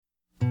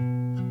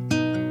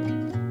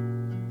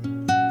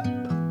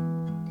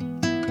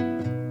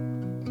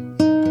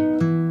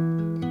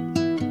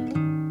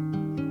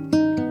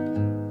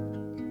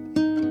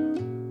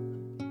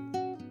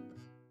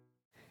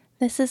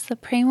This is the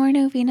Pray More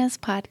Novenas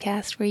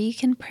podcast where you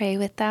can pray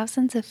with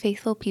thousands of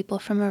faithful people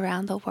from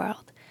around the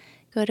world.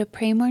 Go to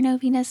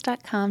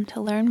praymorenovenas.com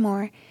to learn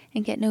more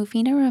and get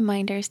novena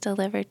reminders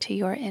delivered to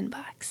your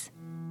inbox.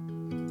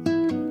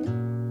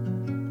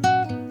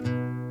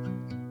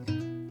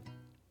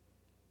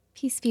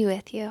 Peace be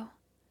with you.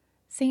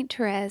 Saint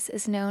Therese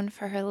is known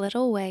for her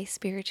little way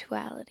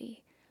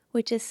spirituality,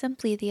 which is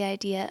simply the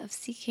idea of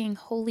seeking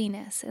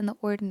holiness in the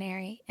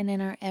ordinary and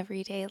in our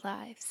everyday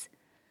lives.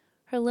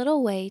 Her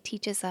little way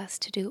teaches us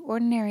to do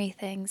ordinary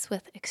things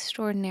with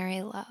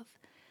extraordinary love,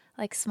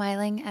 like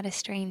smiling at a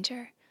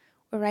stranger,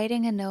 or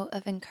writing a note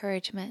of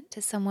encouragement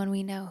to someone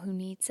we know who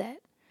needs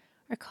it,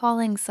 or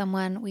calling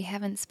someone we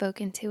haven't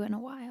spoken to in a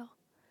while.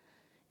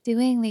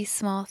 Doing these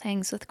small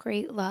things with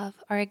great love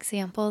are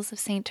examples of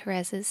Saint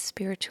Therese's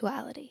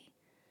spirituality.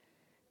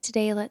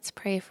 Today, let's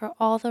pray for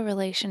all the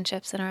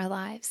relationships in our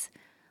lives.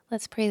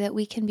 Let's pray that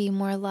we can be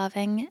more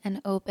loving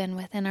and open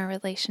within our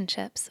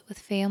relationships with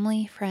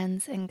family,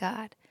 friends, and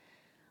God.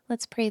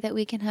 Let's pray that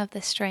we can have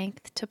the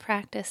strength to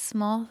practice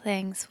small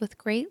things with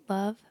great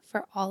love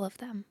for all of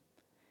them.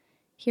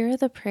 Here are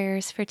the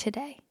prayers for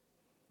today.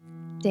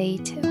 Day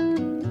 2.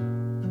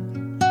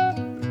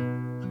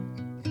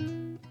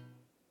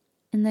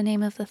 In the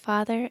name of the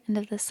Father, and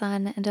of the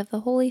Son, and of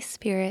the Holy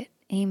Spirit,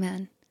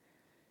 Amen.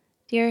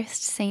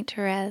 Dearest Saint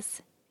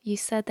Therese, you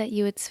said that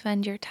you would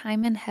spend your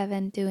time in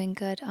heaven doing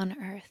good on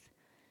earth.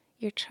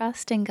 Your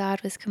trust in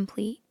God was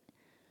complete.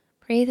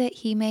 Pray that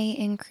He may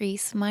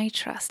increase my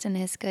trust in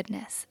His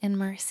goodness and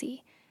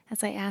mercy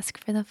as I ask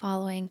for the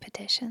following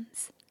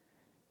petitions.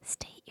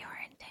 State your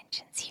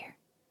intentions here.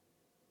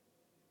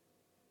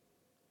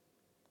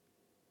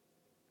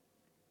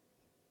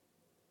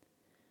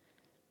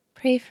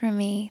 Pray for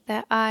me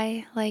that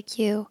I, like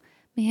you,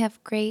 may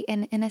have great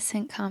and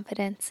innocent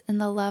confidence in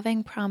the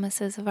loving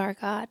promises of our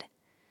God.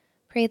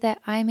 Pray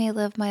that I may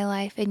live my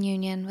life in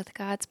union with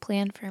God's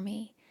plan for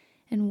me,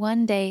 and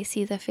one day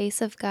see the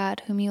face of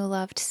God whom you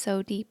loved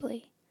so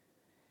deeply.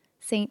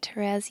 Saint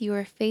Therese, you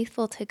are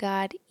faithful to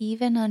God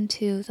even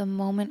unto the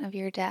moment of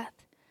your death.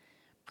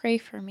 Pray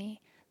for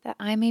me that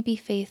I may be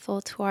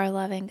faithful to our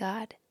loving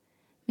God.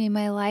 May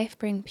my life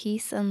bring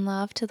peace and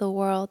love to the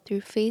world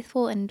through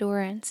faithful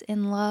endurance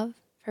in love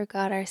for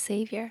God our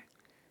Savior.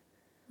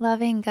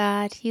 Loving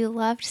God, you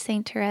loved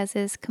Saint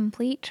Therese's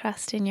complete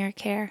trust in your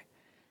care.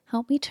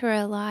 Help me to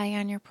rely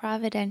on your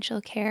providential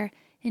care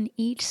in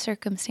each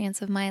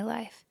circumstance of my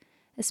life,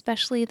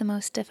 especially the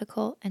most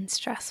difficult and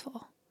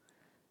stressful.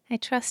 I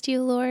trust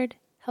you, Lord.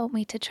 Help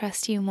me to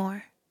trust you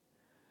more.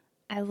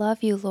 I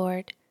love you,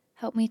 Lord.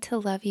 Help me to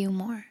love you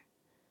more.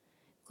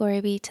 Glory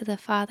be to the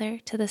Father,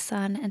 to the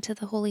Son, and to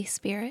the Holy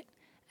Spirit,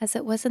 as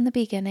it was in the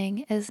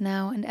beginning, is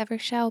now, and ever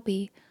shall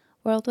be,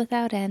 world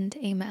without end.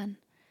 Amen.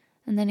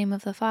 In the name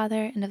of the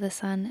Father, and of the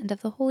Son, and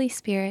of the Holy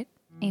Spirit.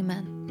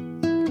 Amen.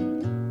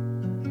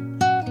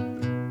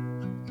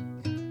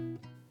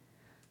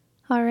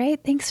 All right,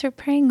 thanks for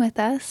praying with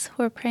us.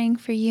 We're praying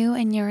for you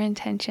and your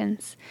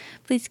intentions.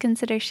 Please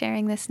consider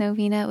sharing this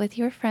novena with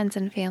your friends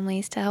and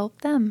families to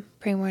help them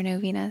pray more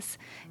novenas.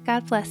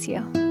 God bless you.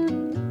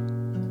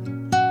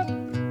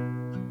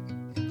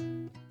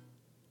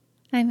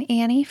 I'm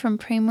Annie from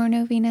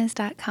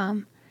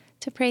praymorenovenas.com.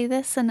 To pray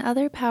this and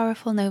other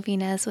powerful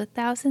novenas with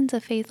thousands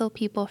of faithful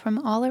people from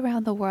all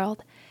around the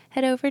world,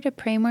 head over to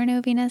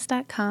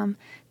praymorenovenas.com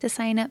to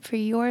sign up for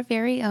your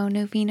very own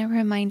novena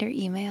reminder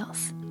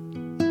emails.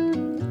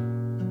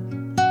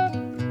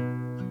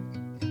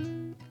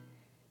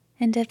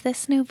 And if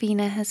this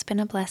novena has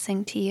been a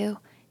blessing to you,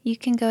 you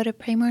can go to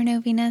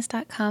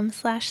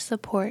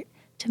praymorenovenas.com/support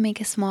to make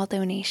a small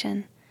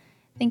donation.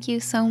 Thank you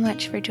so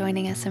much for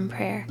joining us in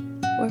prayer.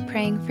 We're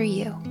praying for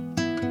you.